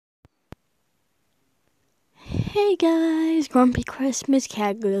Hey guys, Grumpy Christmas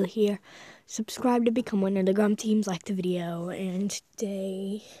Cat Girl here. Subscribe to become one of the Grump teams, like the video, and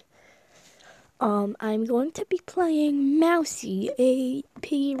today I'm going to be playing MOUSY, a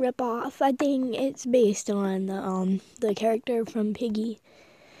Piggy ripoff. I think it's based on the character from Piggy,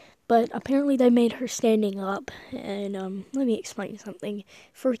 but apparently they made her standing up. And let me explain something.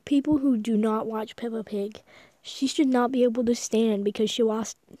 For people who do not watch Peppa Pig, she should not be able to stand because she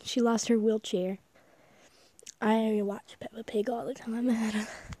lost her wheelchair. I watch Peppa Pig all the time,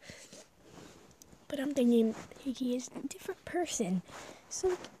 but I'm thinking Piggy is a different person.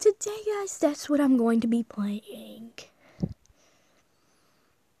 So today, guys, that's what I'm going to be playing.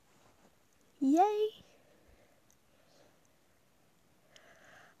 Yay!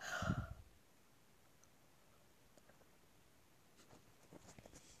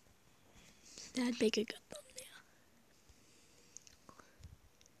 That'd make a good thumbnail.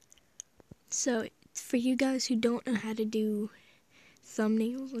 So for you guys who don't know how to do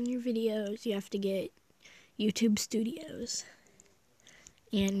thumbnails on your videos, you have to get YouTube Studios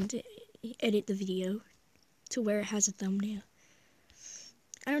and edit the video to where it has a thumbnail.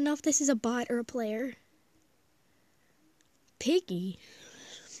 I don't know if this is a bot or a player. Piggy?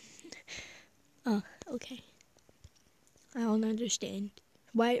 Oh, okay. I don't understand.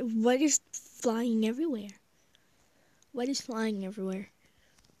 What is flying everywhere? What is flying everywhere?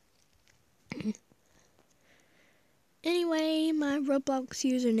 Anyway, my Roblox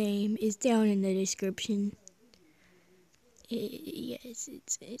username is down in the description. Yes,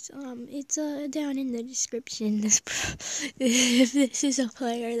 it's down in the description. If this is a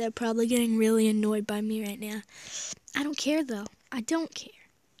player, they're probably getting really annoyed by me right now. I don't care though. I don't care.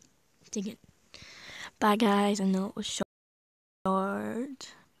 Dang it. Bye guys. I know it was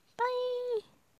short.